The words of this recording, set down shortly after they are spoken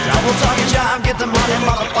Double talking job, get the money,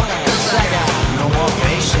 motherfucker, 'cause I got no more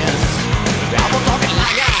patience. Double talking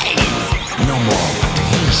like I no more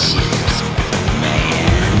patience,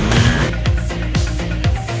 man.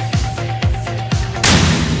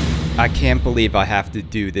 I can't believe I have to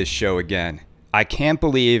do this show again. I can't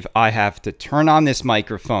believe I have to turn on this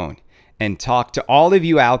microphone and talk to all of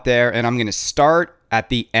you out there, and I'm going to start at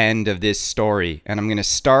the end of this story, and I'm going to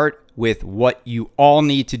start with what you all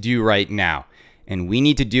need to do right now. And we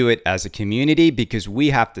need to do it as a community because we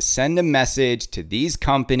have to send a message to these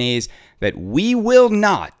companies that we will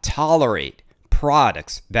not tolerate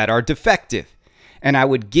products that are defective. And I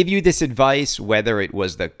would give you this advice, whether it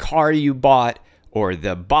was the car you bought or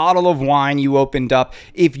the bottle of wine you opened up.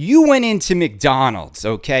 If you went into McDonald's,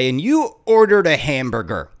 okay, and you ordered a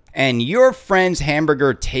hamburger and your friend's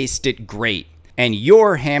hamburger tasted great and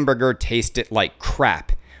your hamburger tasted like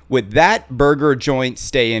crap, would that burger joint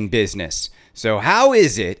stay in business? So how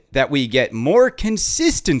is it that we get more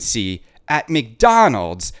consistency at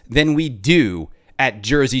McDonald's than we do at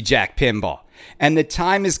Jersey Jack Pinball? And the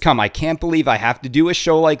time has come. I can't believe I have to do a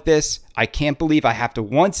show like this. I can't believe I have to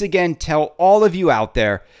once again tell all of you out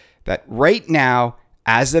there that right now,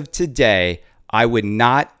 as of today, I would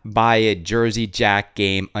not buy a Jersey Jack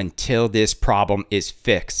game until this problem is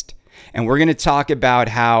fixed. And we're going to talk about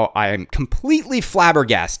how I am completely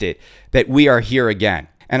flabbergasted that we are here again.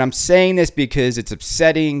 And I'm saying this because it's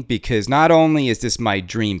upsetting, because not only is this my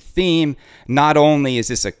dream theme, not only is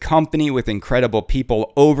this a company with incredible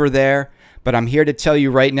people over there, but I'm here to tell you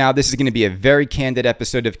right now, this is going to be a very candid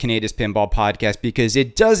episode of Canada's Pinball Podcast, because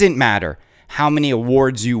it doesn't matter how many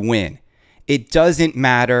awards you win. It doesn't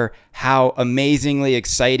matter how amazingly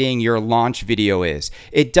exciting your launch video is.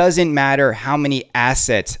 It doesn't matter how many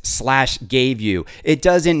assets Slash gave you. It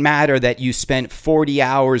doesn't matter that you spent 40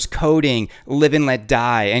 hours coding Live and Let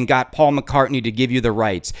Die and got Paul McCartney to give you the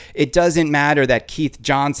rights. It doesn't matter that Keith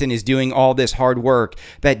Johnson is doing all this hard work,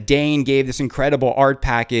 that Dane gave this incredible art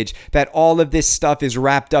package, that all of this stuff is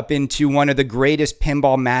wrapped up into one of the greatest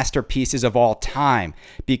pinball masterpieces of all time.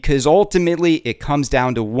 Because ultimately, it comes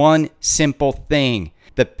down to one simple thing.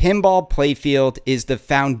 The pinball playfield is the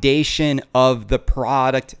foundation of the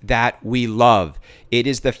product that we love. It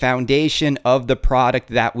is the foundation of the product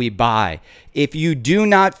that we buy. If you do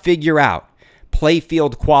not figure out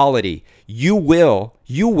playfield quality, you will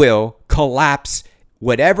collapse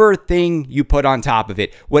whatever thing you put on top of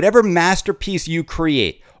it, whatever masterpiece you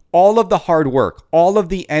create. All of the hard work, all of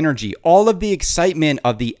the energy, all of the excitement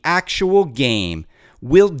of the actual game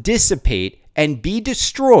will dissipate and be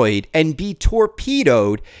destroyed and be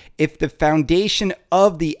torpedoed if the foundation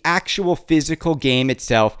of the actual physical game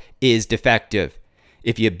itself is defective.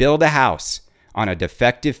 If you build a house on a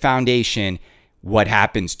defective foundation, what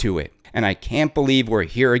happens to it? And I can't believe we're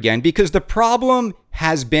here again, because the problem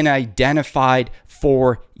has been identified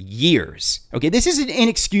for years. Okay, this is an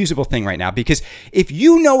inexcusable thing right now, because if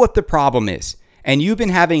you know what the problem is, and you've been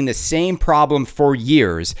having the same problem for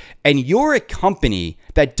years, and you're a company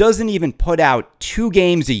that doesn't even put out 2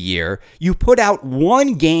 games a year, you put out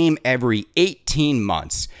 1 game every 18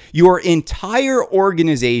 months. Your entire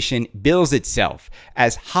organization bills itself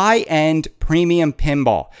as high-end premium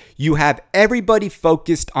pinball. You have everybody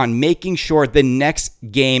focused on making sure the next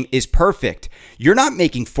game is perfect. You're not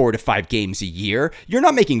making 4 to 5 games a year. You're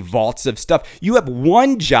not making vaults of stuff. You have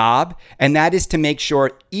one job, and that is to make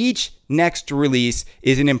sure each next release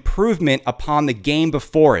is an improvement upon the game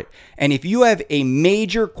before it. And if you have a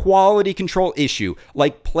major quality control issue,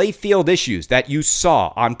 like playfield issues that you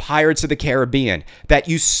saw on Pirates of the Caribbean, that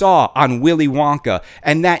you saw on Willy Wonka,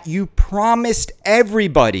 and that you promised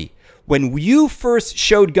everybody when you first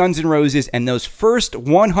showed Guns N' Roses and those first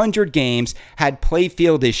 100 games had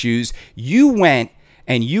playfield issues, you went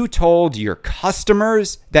and you told your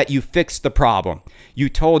customers that you fixed the problem. You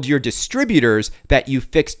told your distributors that you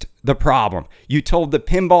fixed the problem. You told the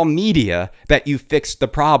pinball media that you fixed the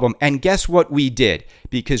problem. And guess what we did?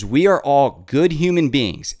 Because we are all good human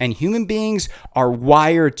beings, and human beings are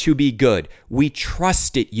wired to be good. We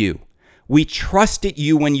trusted you. We trusted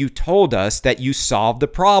you when you told us that you solved the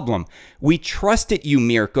problem. We trusted you,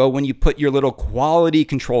 Mirko, when you put your little quality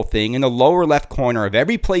control thing in the lower left corner of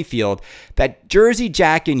every playfield, that Jersey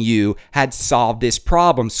Jack and you had solved this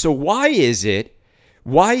problem. So why is it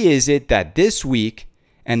that this week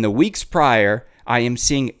and the weeks prior, I am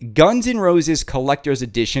seeing Guns N' Roses Collector's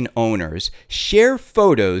Edition owners share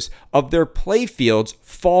photos of their playfields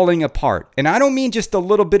falling apart? And I don't mean just a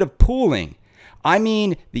little bit of pooling. I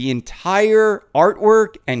mean, the entire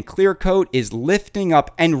artwork and clear coat is lifting up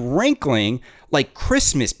and wrinkling like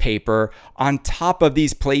Christmas paper on top of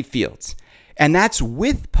these playfields. And that's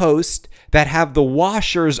with posts that have the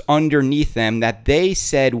washers underneath them that they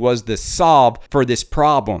said was the solve for this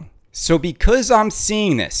problem. So because I'm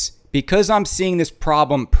seeing this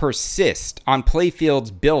problem persist on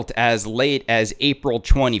playfields built as late as April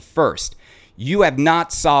 21st, you have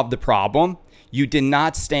not solved the problem. You did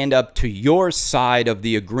not stand up to your side of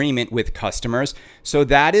the agreement with customers. So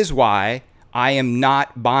that is why I am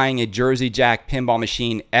not buying a Jersey Jack pinball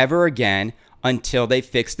machine ever again until they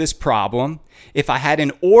fix this problem. If I had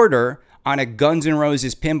an order on a Guns N'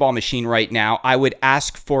 Roses pinball machine right now, I would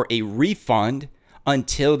ask for a refund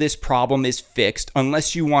until this problem is fixed.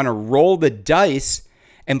 Unless you want to roll the dice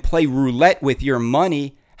and play roulette with your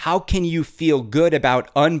money, how can you feel good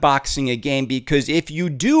about unboxing a game? Because if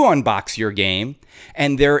you do unbox your game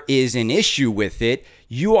and there is an issue with it,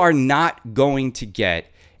 you are not going to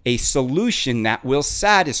get a solution that will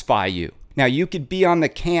satisfy you. Now, you could be on the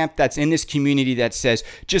camp that's in this community that says,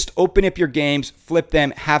 just open up your games, flip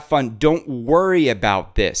them, have fun. Don't worry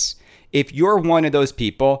about this. If you're one of those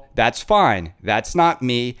people, that's fine. That's not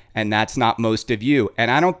me, and that's not most of you. And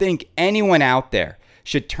I don't think anyone out there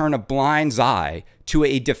should turn a blind eye to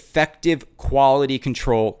a defective quality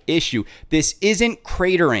control issue. This isn't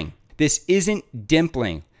cratering. This isn't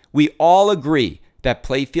dimpling. We all agree that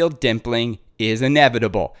playfield dimpling is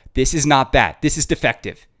inevitable. This is not that. This is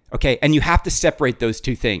defective. Okay, and you have to separate those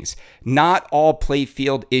two things. Not all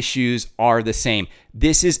playfield issues are the same.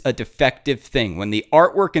 This is a defective thing. When the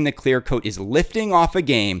artwork in the clear coat is lifting off a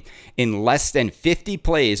game in less than 50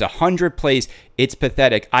 plays, 100 plays, it's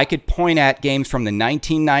pathetic. I could point at games from the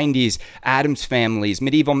 1990s, Addams Families,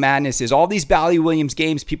 Medieval Madnesses, all these Bally Williams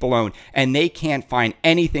games people own, and they can't find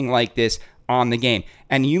anything like this on the game.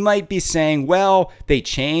 And you might be saying, well, they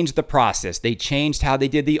changed the process. They changed how they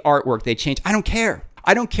did the artwork. They changed. I don't care.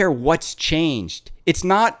 I don't care what's changed. It's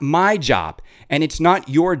not my job, and it's not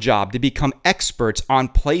your job to become experts on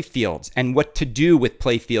playfields and what to do with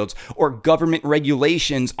playfields or government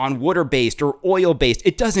regulations on water-based or oil-based.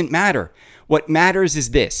 It doesn't matter. What matters is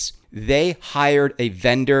this. They hired a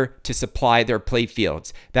vendor to supply their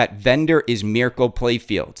playfields. That vendor is Mirko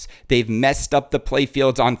Playfields. They've messed up the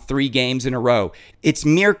playfields on 3 games in a row. It's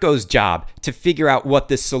Mirko's job to figure out what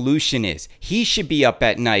the solution is. He should be up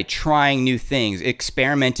at night trying new things,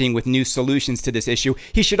 experimenting with new solutions to this issue.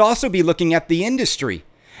 He should also be looking at the industry.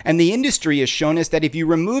 And the industry has shown us that if you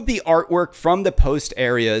remove the artwork from the post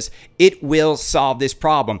areas, it will solve this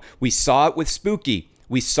problem. We saw it with Spooky.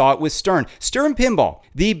 We saw it with Stern. Stern Pinball,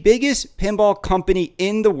 the biggest pinball company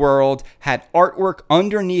in the world, had artwork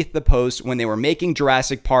underneath the post when they were making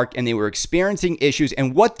Jurassic Park and they were experiencing issues.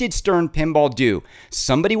 And what did Stern Pinball do?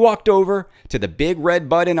 Somebody walked over to the big red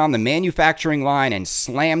button on the manufacturing line and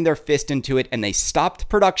slammed their fist into it, and they stopped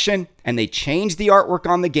production and they changed the artwork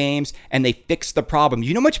on the games and they fixed the problem.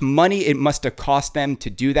 You know how much money it must have cost them to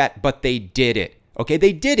do that? But they did it. Okay,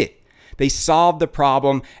 they did it. They solved the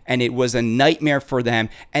problem, and it was a nightmare for them.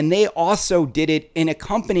 And they also did it in a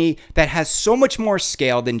company that has so much more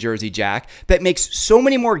scale than Jersey Jack, that makes so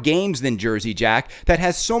many more games than Jersey Jack, that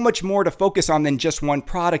has so much more to focus on than just one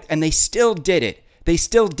product, and they still did it. They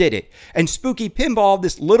still did it. And Spooky Pinball,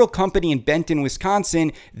 this little company in Benton,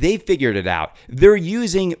 Wisconsin, they figured it out. They're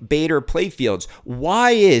using Bader playfields.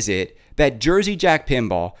 Why is it that Jersey Jack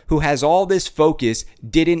Pinball, who has all this focus,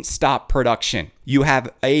 didn't stop production? You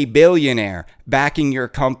have a billionaire backing your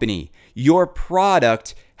company. Your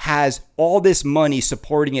product has all this money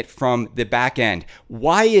supporting it from the back end.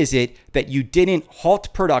 Why is it that you didn't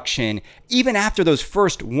halt production even after those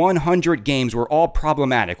first 100 games were all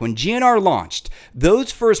problematic? When GNR launched,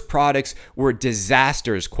 those first products were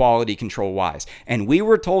disasters quality control wise, and we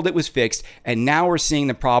were told it was fixed, and now we're seeing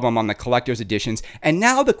the problem on the collector's editions. And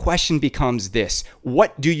now the question becomes this: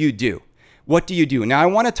 what do you do? What do you do? Now, I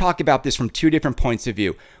want to talk about this from 2 different points of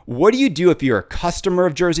view. What do you do if you're a customer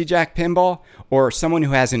of Jersey Jack Pinball or someone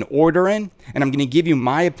who has an order in? And I'm going to give you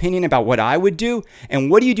my opinion about what I would do. And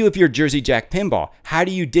what do you do if you're Jersey Jack Pinball? How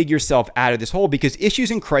do you dig yourself out of this hole? Because issues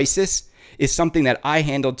in crisis is something that I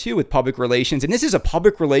handled too with public relations. And this is a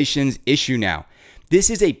public relations issue now. This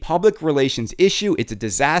is a public relations issue. It's a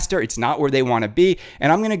disaster. It's not where they want to be.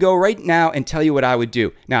 And I'm going to go right now and tell you what I would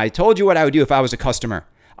do. Now, I told you what I would do if I was a customer.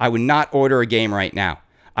 I would not order a game right now.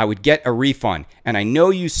 I would get a refund. And I know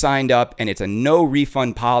you signed up and it's a no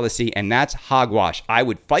refund policy, and that's hogwash. I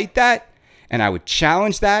would fight that and I would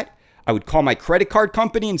challenge that. I would call my credit card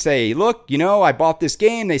company and say, look, I bought this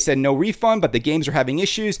game. They said no refund, but the games are having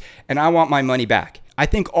issues and I want my money back. I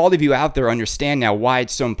think all of you out there understand now why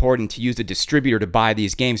it's so important to use a distributor to buy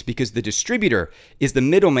these games, because the distributor is the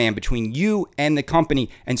middleman between you and the company.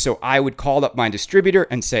 And so I would call up my distributor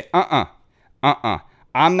and say,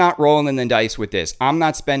 I'm not rolling the dice with this. I'm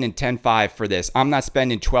not spending 10.5 for this. I'm not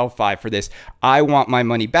spending 12.5 for this. I want my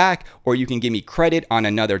money back, or you can give me credit on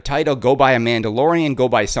another title. Go buy a Mandalorian, go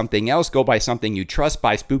buy something else, go buy something you trust,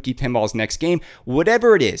 buy Spooky Pinball's next game.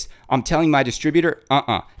 Whatever it is, I'm telling my distributor,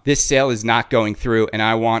 this sale is not going through and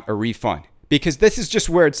I want a refund. Because this is just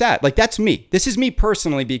where it's at. Like, that's me. This is me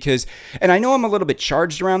personally because, and I know I'm a little bit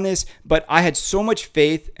charged around this, but I had so much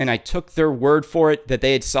faith and I took their word for it that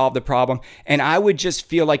they had solved the problem. And I would just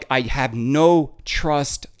feel like I have no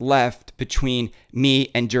trust left between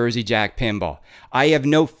me and Jersey Jack Pinball. I have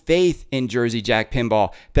no faith in Jersey Jack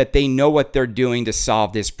Pinball that they know what they're doing to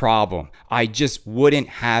solve this problem. I just wouldn't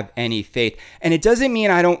have any faith. And it doesn't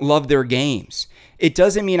mean I don't love their games. It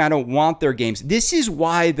doesn't mean I don't want their games. This is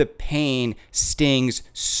why the pain stings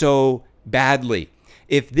so badly.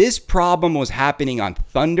 If this problem was happening on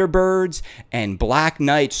Thunderbirds and Black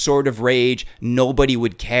Knight Sword of Rage, nobody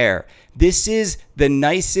would care. This is the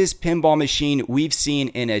nicest pinball machine we've seen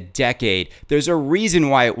in a decade. There's a reason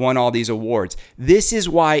why it won all these awards. This is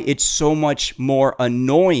why it's so much more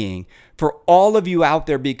annoying for all of you out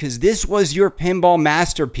there, because this was your pinball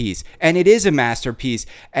masterpiece, and it is a masterpiece,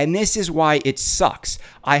 and this is why it sucks.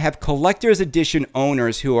 I have collector's edition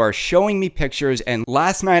owners who are showing me pictures, and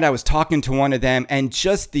last night I was talking to one of them, and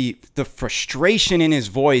just the frustration in his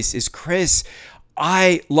voice is, Chris,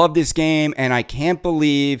 I love this game and I can't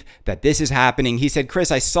believe that this is happening. He said,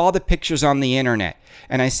 Chris, I saw the pictures on the internet.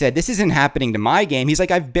 And I said, this isn't happening to my game. He's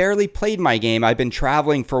like, I've barely played my game. I've been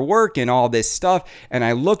traveling for work and all this stuff. And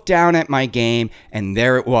I looked down at my game and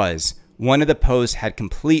there it was. One of the posts had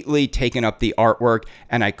completely taken up the artwork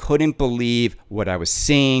and I couldn't believe what I was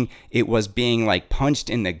seeing. It was being like punched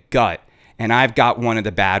in the gut. And I've got one of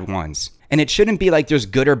the bad ones. And it shouldn't be like there's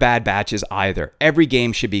good or bad batches either. Every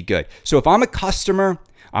game should be good. So if I'm a customer,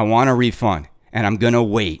 I want a refund and I'm going to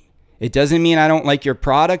wait. It doesn't mean I don't like your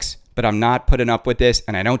products, but I'm not putting up with this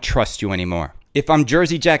and I don't trust you anymore. If I'm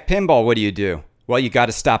Jersey Jack Pinball, what do? Well, you got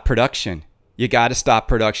to stop production. You got to stop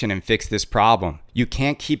production and fix this problem. You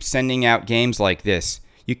can't keep sending out games like this.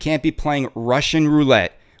 You can't be playing Russian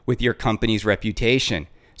roulette with your company's reputation.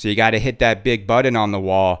 So you got to hit that big button on the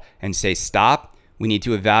wall and say, stop. We need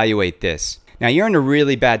to evaluate this. Now, you're in a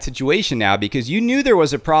really bad situation now because you knew there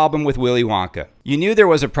was a problem with Willy Wonka. You knew there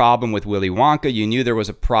was a problem with Willy Wonka. You knew there was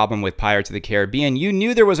a problem with Pirates of the Caribbean. You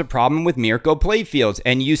knew there was a problem with Mirko Playfields,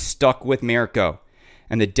 and you stuck with Mirko.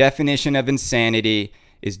 And the definition of insanity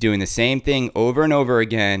is doing the same thing over and over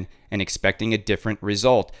again and expecting a different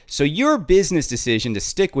result. So your business decision to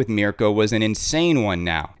stick with Mirko was an insane one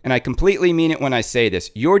now. And I completely mean it when I say this.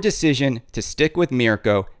 Your decision to stick with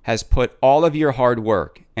Mirko has put all of your hard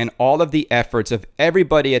work and all of the efforts of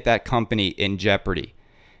everybody at that company in jeopardy.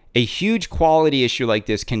 A huge quality issue like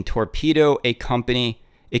this can torpedo a company.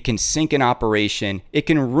 It can sink an operation. It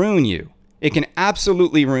can ruin you. It can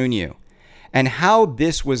absolutely ruin you. And how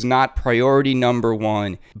this was not priority number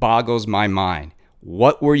one boggles my mind.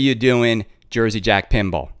 What were you doing, Jersey Jack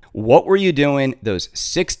Pinball? What were you doing those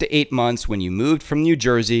 6 to 8 months when you moved from New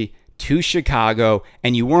Jersey to Chicago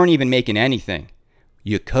and you weren't even making anything?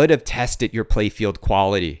 You could have tested your playfield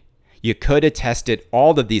quality. You could have tested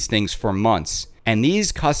all of these things for months. And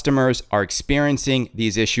these customers are experiencing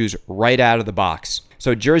these issues right out of the box.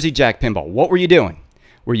 So Jersey Jack Pinball, what were you doing?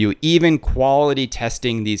 Were you even quality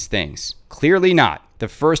testing these things? Clearly not. The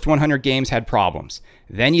first 100 games had problems.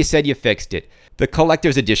 Then you said you fixed it. The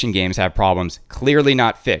collector's edition games have problems. Clearly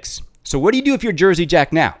not fixed. So what do you do if you're Jersey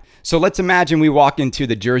Jack now? So let's imagine we walk into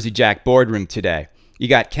the Jersey Jack boardroom today. You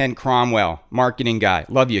got Ken Cromwell, marketing guy.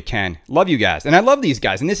 Love you, Ken. Love you guys. And I love these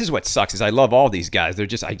guys. And this is what sucks is I love all these guys.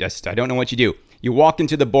 I don't know what you do. You walk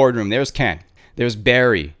into the boardroom. There's Ken. There's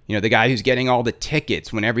Barry, the guy who's getting all the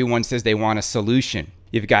tickets when everyone says they want a solution.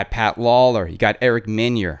 You've got Pat Lawler. You got Eric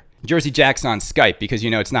Minier. Jersey Jack's on Skype because,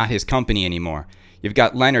 it's not his company anymore. You've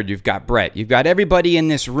got Leonard. You've got Brett. You've got everybody in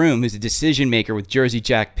this room who's a decision maker with Jersey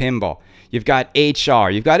Jack Pinball. You've got HR.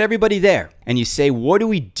 You've got everybody there. And you say, what do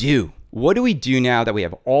we do? What do we do now that we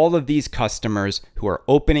have all of these customers who are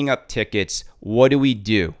opening up tickets? What do we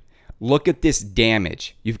do? Look at this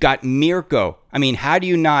damage. You've got Mirko. I mean, how do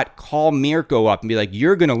you not call Mirko up and be like,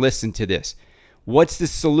 you're going to listen to this? What's the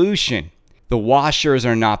solution? The washers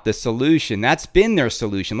are not the solution. That's been their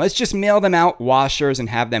solution. Let's just mail them out washers and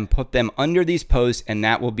have them put them under these posts, and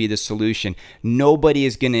that will be the solution. Nobody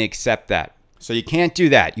is going to accept that. So you can't do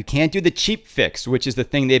that. You can't do the cheap fix, which is the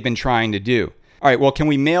thing they've been trying to do. All right, well, can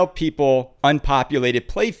we mail people unpopulated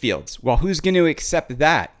playfields? Well, who's going to accept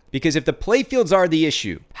that? Because if the playfields are the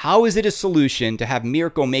issue, how is it a solution to have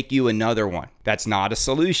Mirko make you another one? That's not a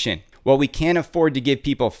solution. Well, we can't afford to give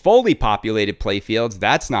people fully populated playfields.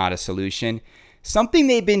 That's not a solution. Something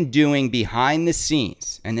they've been doing behind the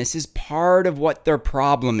scenes, and this is part of what their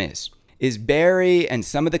problem is Barry and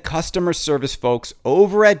some of the customer service folks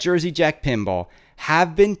over at Jersey Jack Pinball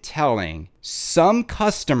have been telling some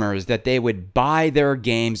customers that they would buy their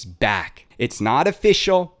games back. It's not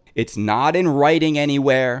official. It's not in writing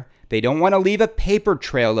anywhere. They don't want to leave a paper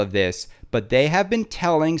trail of this, but they have been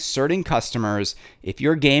telling certain customers, if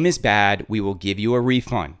your game is bad, we will give you a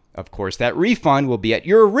refund. Of course, that refund will be at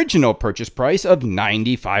your original purchase price of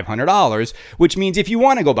 $9,500, which means if you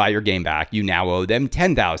want to go buy your game back, you now owe them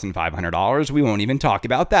 $10,500. We won't even talk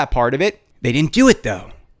about that part of it. They didn't do it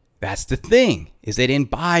though. That's the thing, is they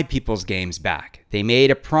didn't buy people's games back. They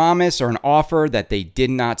made a promise or an offer that they did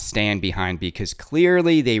not stand behind because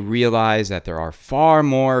clearly they realize that there are far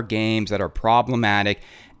more games that are problematic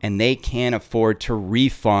and they can't afford to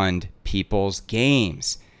refund people's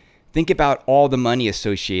games. Think about all the money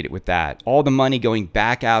associated with that, all the money going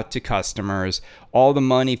back out to customers, all the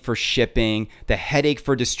money for shipping, the headache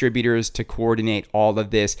for distributors to coordinate all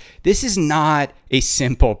of this. This is not a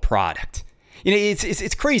simple product. You know,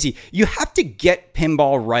 it's crazy. You have to get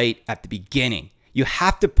pinball right at the beginning. You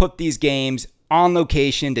have to put these games on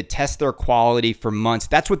location to test their quality for months.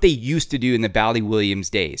 That's what they used to do in the Bally Williams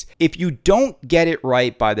days. If you don't get it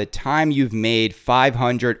right by the time you've made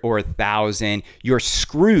 500 or 1,000, you're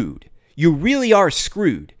screwed. You really are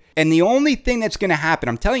screwed. And the only thing that's going to happen,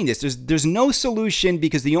 I'm telling you this, there's no solution,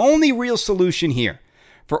 because the only real solution here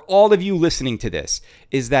for all of you listening to this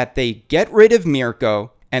is that they get rid of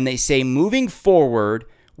Mirko and they say, moving forward,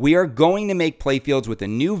 we are going to make playfields with a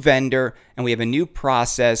new vendor and we have a new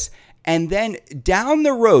process. And then down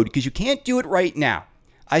the road, because you can't do it right now,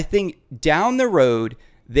 I think down the road,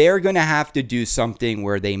 they're going to have to do something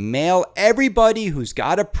where they mail everybody who's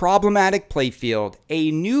got a problematic playfield a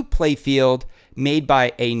new playfield made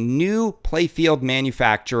by a new playfield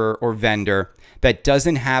manufacturer or vendor that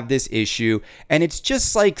doesn't have this issue. And it's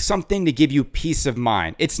just like something to give you peace of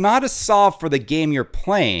mind. It's not a solve for the game you're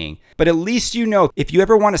playing, but at least you know if you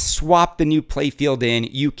ever want to swap the new playfield in,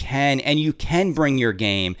 you can, and you can bring your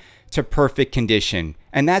game to perfect condition.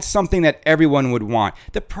 And that's something that everyone would want.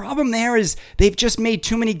 The problem there is they've just made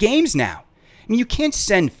too many games now. I mean, you can't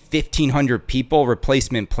send 1,500 people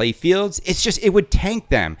replacement playfields. It would tank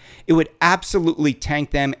them. It would absolutely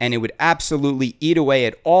tank them, and it would absolutely eat away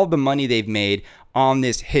at all the money they've made on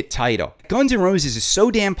this hit title. Guns N' Roses is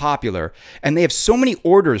so damn popular, and they have so many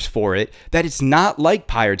orders for it that it's not like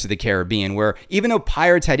Pirates of the Caribbean, where even though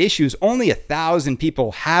Pirates had issues, only 1,000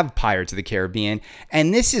 people have Pirates of the Caribbean,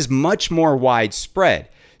 and this is much more widespread.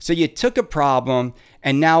 So you took a problem,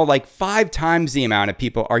 and now like 5 times the amount of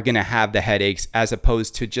people are going to have the headaches as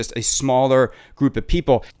opposed to just a smaller group of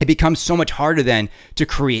people. It becomes so much harder then to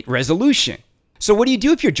create resolution. So what do you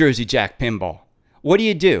do if you're Jersey Jack Pinball? What do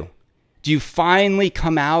you do? Do you finally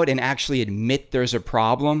come out and actually admit there's a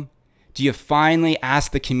problem? Do you finally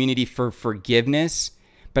ask the community for forgiveness?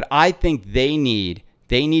 But I think they need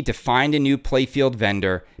to find a new playfield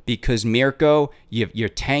vendor, because Mirko, you're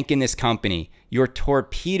tanking this company. You're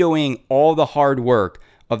torpedoing all the hard work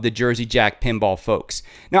of the Jersey Jack Pinball folks.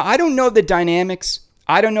 Now, I don't know the dynamics.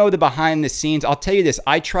 I don't know the behind the scenes. I'll tell you this.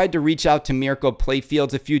 I tried to reach out to Mirko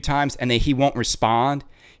Playfields a few times, and he won't respond.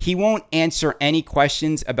 He won't answer any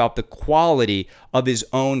questions about the quality of his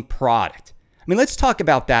own product. I mean, let's talk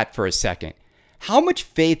about that for a second. How much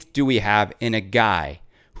faith do we have in a guy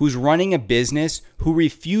who's running a business who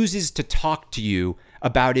refuses to talk to you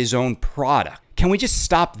about his own product? Can we just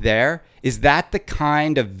stop there? Is that the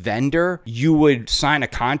kind of vendor you would sign a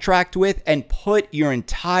contract with and put your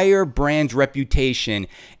entire brand's reputation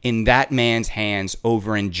in that man's hands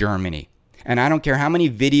over in Germany? And I don't care how many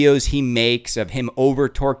videos he makes of him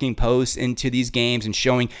over-torquing posts into these games and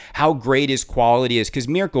showing how great his quality is. Because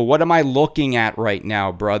Mirko, what am I looking at right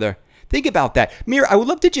now, brother? Think about that. I would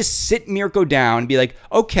love to just sit Mirko down and be like,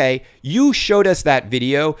 okay, you showed us that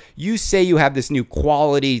video. You say you have this new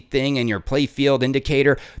quality thing in your playfield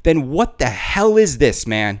indicator. Then what the hell is this,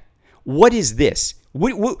 man? What is this?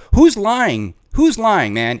 Who's lying? Who's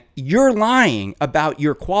lying, man? You're lying about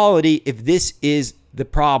your quality if this is the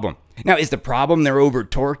problem. Now, is the problem they're over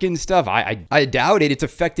torquing stuff? I doubt it. It's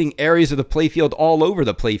affecting areas of the playfield all over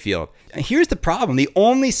the playfield. Here's the problem. The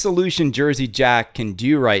only solution Jersey Jack can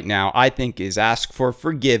do right now, I think, is ask for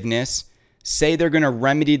forgiveness, say they're going to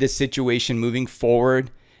remedy the situation moving forward.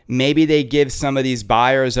 Maybe they give some of these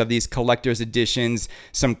buyers of these collector's editions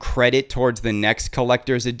some credit towards the next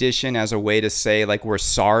collector's edition as a way to say, like, we're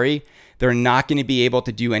sorry. They're not going to be able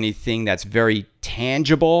to do anything that's very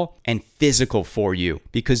tangible and physical for you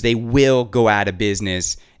because they will go out of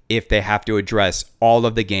business if they have to address all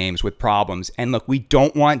of the games with problems. And look, we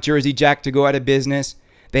don't want Jersey Jack to go out of business.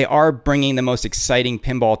 They are bringing the most exciting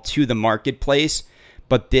pinball to the marketplace,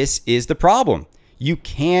 but this is the problem. You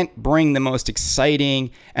can't bring the most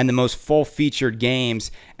exciting and the most full-featured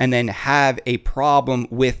games and then have a problem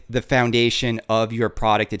with the foundation of your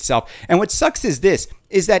product itself. And what sucks is this,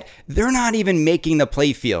 is that they're not even making the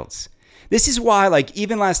play fields. This is why, like,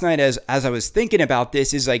 even last night as I was thinking about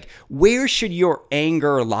this, is like, where should your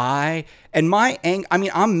anger lie? And my anger, I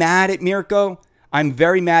mean, I'm mad at Mirko. I'm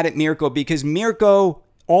very mad at Mirko because Mirko,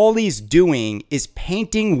 all he's doing is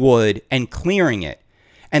painting wood and clearing it.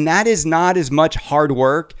 And that is not as much hard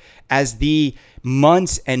work as the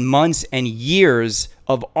months and months and years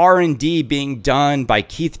of R&D being done by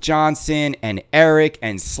Keith Johnson and Eric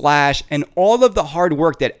and Slash and all of the hard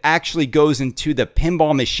work that actually goes into the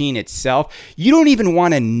pinball machine itself. You don't even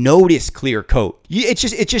want to notice clear coat. It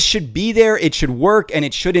just should be there. It should work, and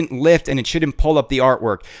it shouldn't lift, and it shouldn't pull up the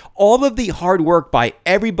artwork. All of the hard work by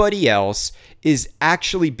everybody else is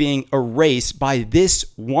actually being erased by this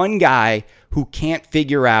one guy who can't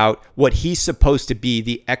figure out what he's supposed to be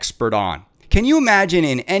the expert on. Can you imagine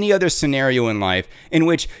in any other scenario in life in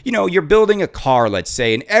which, you're building a car, let's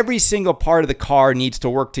say, and every single part of the car needs to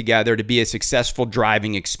work together to be a successful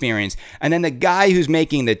driving experience. And then the guy who's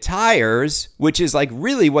making the tires, which is like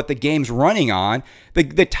really what the game's running on,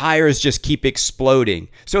 the tires just keep exploding.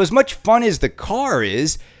 So as much fun as the car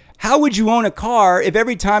is, how would you own a car if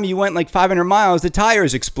every time you went like 500 miles, the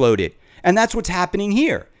tires exploded? And that's what's happening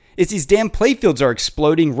here. It's these damn playfields are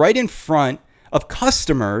exploding right in front of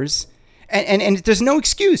customers, and there's no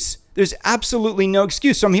excuse. There's absolutely no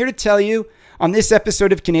excuse. So I'm here to tell you on this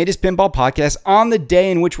episode of Canada's Pinball Podcast, on the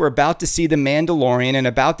day in which we're about to see The Mandalorian and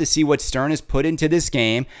about to see what Stern has put into this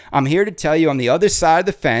game, I'm here to tell you on the other side of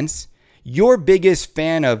the fence, your biggest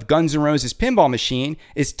fan of Guns N' Roses Pinball Machine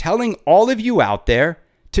is telling all of you out there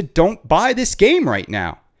to don't buy this game right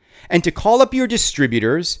now, and to call up your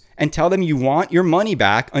distributors and tell them you want your money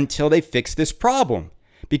back until they fix this problem.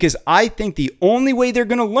 Because I think the only way they're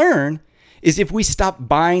going to learn is if we stop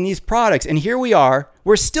buying these products. And here we are,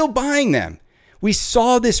 we're still buying them. We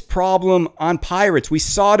saw this problem on Pirates. We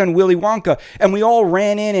saw it on Willy Wonka, and we all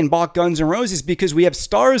ran in and bought Guns N' Roses because we have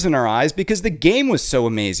stars in our eyes because the game was so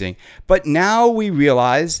amazing. But now we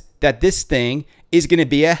realize that this thing is going to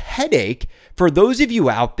be a headache for those of you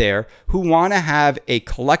out there who want to have a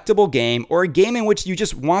collectible game or a game in which you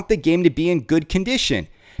just want the game to be in good condition,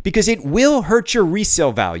 because it will hurt your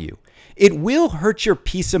resale value. It will hurt your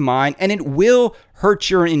peace of mind, and it will hurt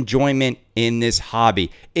your enjoyment in this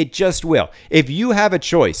hobby. It just will. If you have a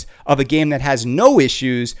choice of a game that has no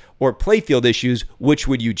issues or playfield issues, which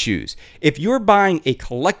would you choose? If you're buying a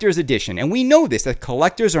collector's edition, and we know this, that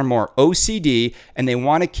collectors are more OCD and they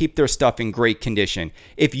want to keep their stuff in great condition.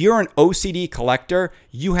 If you're an OCD collector,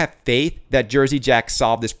 you have faith that Jersey Jack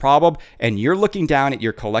solved this problem, and you're looking down at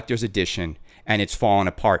your collector's edition and it's falling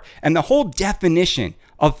apart. And the whole definition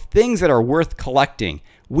of things that are worth collecting,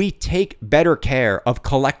 we take better care of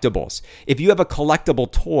collectibles. If you have a collectible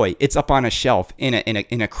toy, it's up on a shelf in an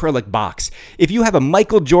acrylic box. If you have a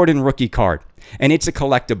Michael Jordan rookie card and it's a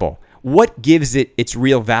collectible, what gives it its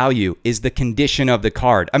real value is the condition of the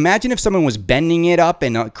card. Imagine if someone was bending it up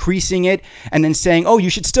and creasing it and then saying, oh,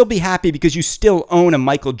 you should still be happy because you still own a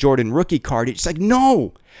Michael Jordan rookie card. It's like,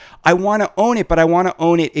 no, I want to own it, but I want to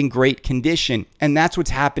own it in great condition. And that's what's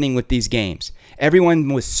happening with these games.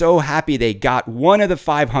 Everyone was so happy they got one of the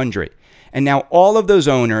 500. And now all of those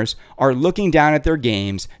owners are looking down at their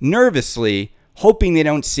games nervously, hoping they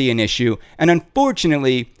don't see an issue. And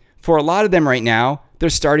unfortunately, for a lot of them right now, they're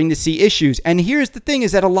starting to see issues. And here's the thing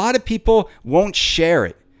is that a lot of people won't share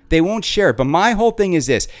it. They won't share it. But my whole thing is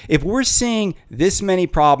this. If we're seeing this many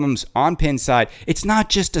problems on Pinside, it's not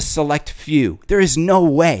just a select few. There is no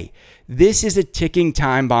way. This is a ticking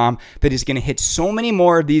time bomb that is going to hit so many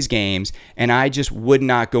more of these games, and I just would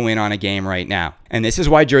not go in on a game right now. And this is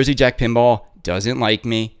why Jersey Jack Pinball doesn't like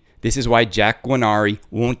me. This is why Jack Guarnari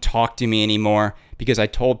won't talk to me anymore, because I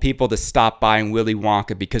told people to stop buying Willy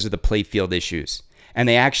Wonka because of the playfield issues. And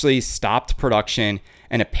they actually stopped production,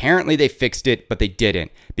 and apparently they fixed it, but they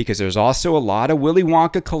didn't, because there's also a lot of Willy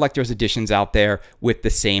Wonka collector's editions out there with the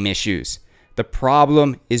same issues. The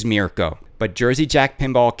problem is Mirko, but Jersey Jack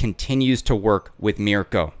Pinball continues to work with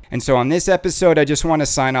Mirko. And so on this episode, I just want to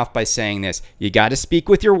sign off by saying this. You got to speak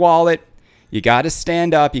with your wallet. You got to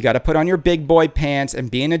stand up. You got to put on your big boy pants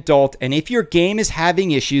and be an adult. And if your game is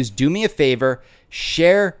having issues, do me a favor,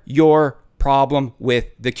 share your problem with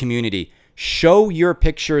the community. Show your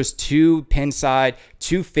pictures to Pinside,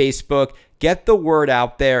 to Facebook. Get the word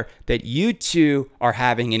out there that you too are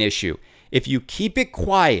having an issue. If you keep it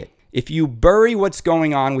quiet, if you bury what's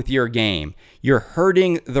going on with your game, you're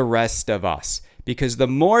hurting the rest of us. Because the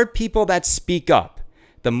more people that speak up,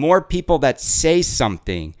 the more people that say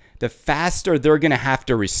something, the faster they're going to have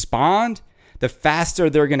to respond, the faster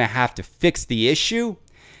they're going to have to fix the issue.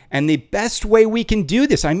 And the best way we can do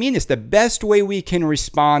this, I mean this, the best way we can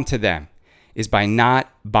respond to them is by not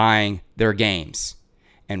buying their games.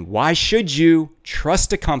 And why should you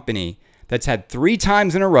trust a company that's had 3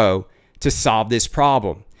 times in a row to solve this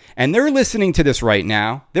problem? And they're listening to this right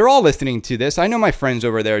now. They're all listening to this. I know my friends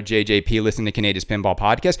over there at JJP listen to Canada's Pinball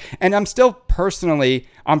Podcast, and I'm still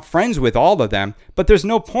I'm friends with all of them, but there's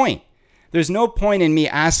no point. There's no point in me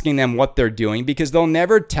asking them what they're doing because they'll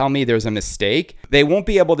never tell me there's a mistake. They won't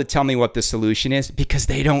be able to tell me what the solution is because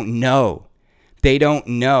they don't know. They don't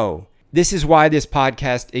know. This is why this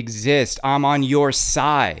podcast exists. I'm on your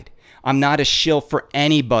side. I'm not a shill for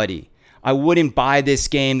anybody. I wouldn't buy this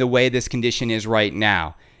game the way this condition is right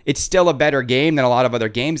now. It's still a better game than a lot of other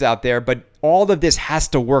games out there, but all of this has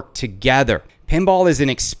to work together. Pinball is an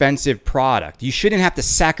expensive product. You shouldn't have to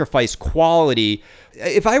sacrifice quality.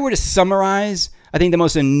 If I were to summarize, I think the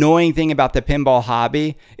most annoying thing about the pinball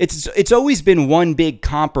hobby, it's always been one big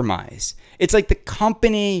compromise. It's like the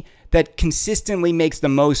company that consistently makes the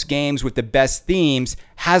most games with the best themes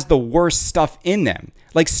has the worst stuff in them.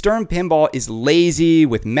 Like Stern Pinball is lazy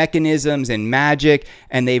with mechanisms and magic,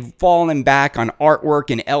 and they've fallen back on artwork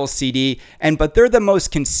and LCD, but they're the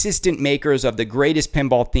most consistent makers of the greatest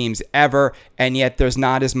pinball themes ever, and yet there's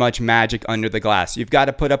not as much magic under the glass. You've got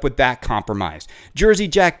to put up with that compromise. Jersey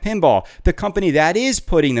Jack Pinball, the company that is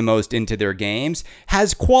putting the most into their games,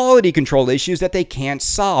 has quality control issues that they can't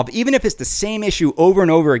solve. Even if it's the same issue over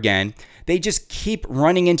and over again, they just keep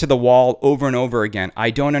running into the wall over and over again.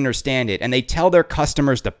 I don't understand it. And they tell their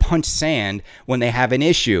customers to punch sand when they have an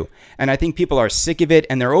issue. And I think people are sick of it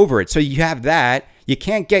and they're over it. So you have that. You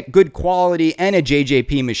can't get good quality and a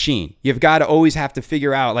JJP machine. You've got to always have to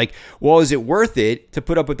figure out, is it worth it to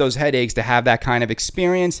put up with those headaches to have that kind of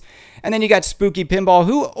experience? And then you got Spooky Pinball,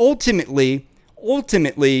 who ultimately,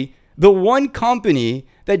 the one company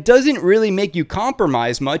that doesn't really make you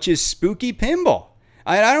compromise much is Spooky Pinball.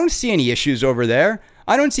 I don't see any issues over there.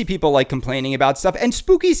 I don't see people complaining about stuff. And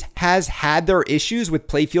Spooky's has had their issues with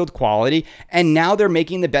playfield quality, and now they're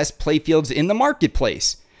making the best playfields in the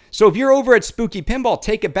marketplace. So if you're over at Spooky Pinball,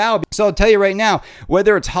 take a bow. So I'll tell you right now,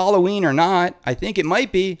 whether it's Halloween or not, I think it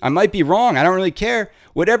might be. I might be wrong. I don't really care.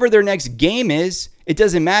 Whatever their next game is, it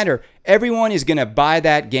doesn't matter. Everyone is going to buy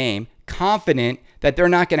that game confident that they're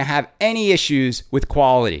not going to have any issues with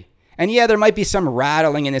quality. And yeah, there might be some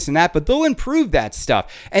rattling in this and that, but they'll improve that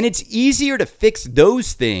stuff. And it's easier to fix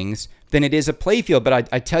those things than it is a playfield. But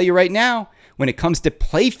I tell you right now, when it comes to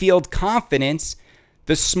playfield confidence,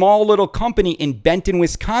 the small little company in Benton,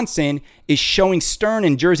 Wisconsin is showing Stern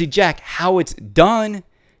and Jersey Jack how it's done.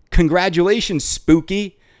 Congratulations,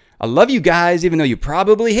 Spooky. I love you guys, even though you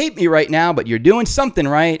probably hate me right now, but you're doing something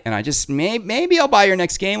right. And I just, maybe I'll buy your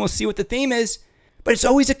next game. We'll see what the theme is. But it's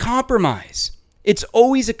always a compromise. It's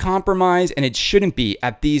always a compromise, and it shouldn't be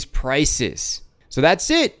at these prices. So that's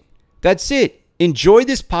it. That's it. Enjoy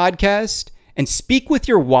this podcast and speak with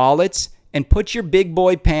your wallets and put your big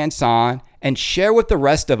boy pants on and share with the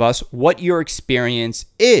rest of us what your experience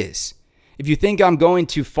is. If you think I'm going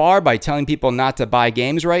too far by telling people not to buy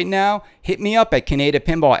games right now, hit me up at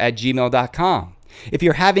canadapinball@gmail.com. If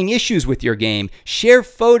you're having issues with your game, share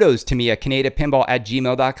photos to me at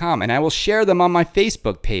canadapinball@gmail.com, and I will share them on my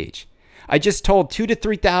Facebook page. I just told 2,000 to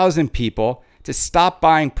 3,000 people to stop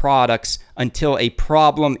buying products until a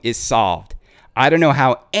problem is solved. I don't know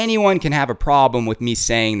how anyone can have a problem with me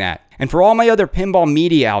saying that. And for all my other pinball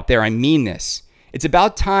media out there, I mean this. It's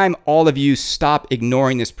about time all of you stop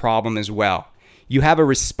ignoring this problem as well. You have a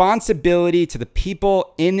responsibility to the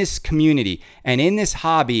people in this community and in this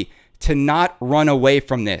hobby to not run away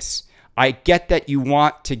from this. I get that you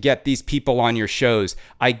want to get these people on your shows.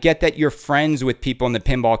 I get that you're friends with people in the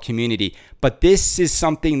pinball community, but this is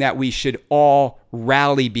something that we should all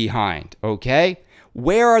rally behind, okay?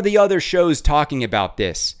 Where are the other shows talking about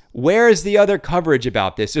this? Where is the other coverage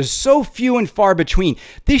about this? There's so few and far between.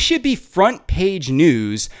 This should be front page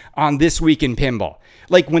news on This Week in Pinball.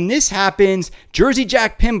 When this happens, Jersey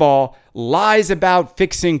Jack Pinball lies about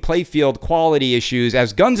fixing playfield quality issues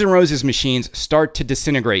as Guns N' Roses machines start to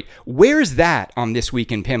disintegrate. Where's that on This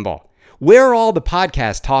Week in Pinball? Where are all the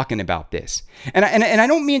podcasts talking about this? And I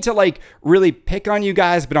don't mean to really pick on you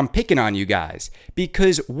guys, but I'm picking on you guys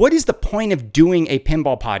because what is the point of doing a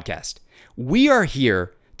pinball podcast? We are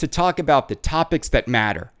here to talk about the topics that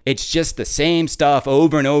matter. It's just the same stuff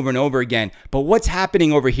over and over and over again. But what's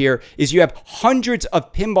happening over here is you have hundreds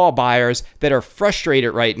of pinball buyers that are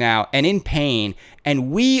frustrated right now and in pain,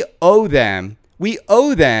 and we owe them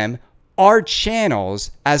our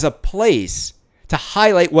channels as a place to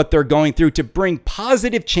highlight what they're going through, to bring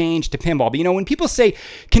positive change to pinball. But when people say,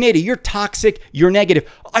 Kaneda, you're toxic, you're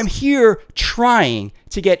negative, I'm here trying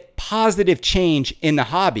to get positive change in the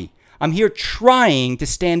hobby. I'm here trying to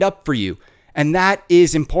stand up for you. And that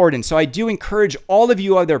is important. So I do encourage all of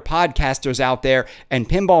you other podcasters out there and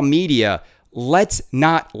pinball media, let's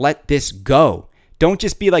not let this go. Don't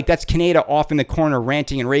just be like, that's Kaneda off in the corner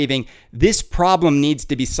ranting and raving. This problem needs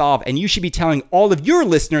to be solved. And you should be telling all of your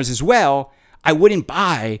listeners as well, I wouldn't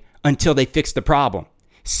buy until they fix the problem.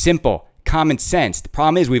 Simple, common sense. The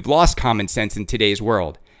problem is we've lost common sense in today's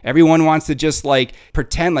world. Everyone wants to just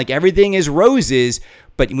pretend like everything is roses,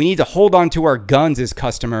 but we need to hold on to our guns as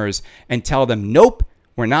customers and tell them, nope,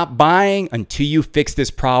 we're not buying until you fix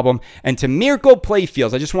this problem. And to Mirko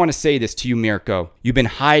Playfields, I just want to say this to you, Mirko. You've been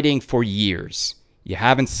hiding for years. You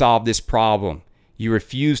haven't solved this problem. You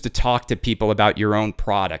refuse to talk to people about your own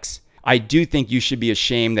products. I do think you should be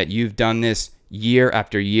ashamed that you've done this year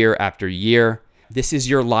after year after year. This is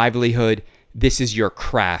your livelihood. This is your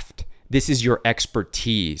craft. This is your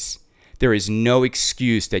expertise. There is no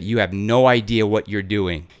excuse that you have no idea what you're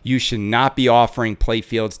doing. You should not be offering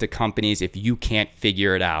playfields to companies if you can't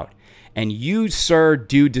figure it out. And you, sir,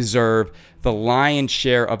 do deserve the lion's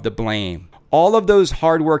share of the blame. All of those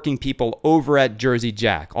hardworking people over at Jersey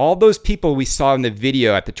Jack, all those people we saw in the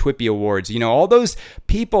video at the Twippy Awards, all those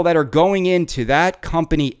people that are going into that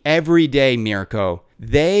company every day, Mirko,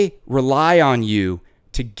 they rely on you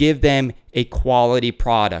to give them a quality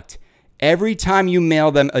product. Every time you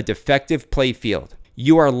mail them a defective playfield,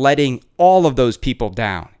 you are letting all of those people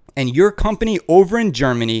down. And your company over in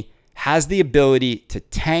Germany has the ability to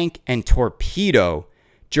tank and torpedo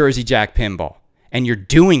Jersey Jack Pinball. And you're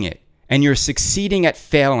doing it. And you're succeeding at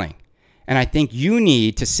failing. And I think you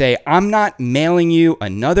need to say, I'm not mailing you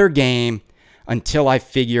another game until I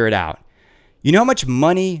figure it out. You know how much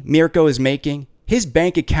money Mirko is making? His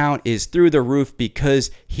bank account is through the roof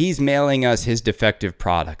because he's mailing us his defective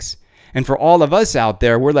products. And for all of us out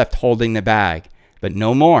there, we're left holding the bag. But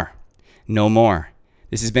no more. No more.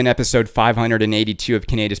 This has been episode 582 of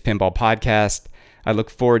Kaneda's Pinball Podcast. I look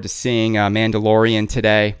forward to seeing Mandalorian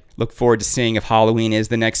today. Look forward to seeing if Halloween is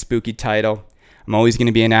the next spooky title. I'm always going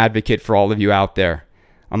to be an advocate for all of you out there.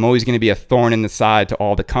 I'm always going to be a thorn in the side to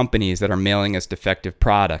all the companies that are mailing us defective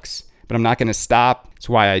products. But I'm not going to stop. It's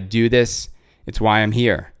why I do this. It's why I'm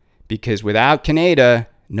here. Because without Kaneda,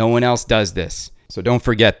 no one else does this. So don't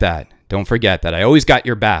forget that. Don't forget that. I always got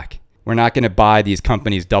your back. We're not going to buy these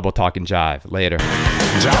companies double talk and jive. Later.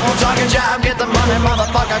 Double talk and jive, get the money,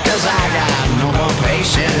 motherfucker, cause I got no more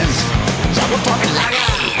patience. Double talking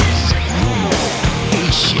like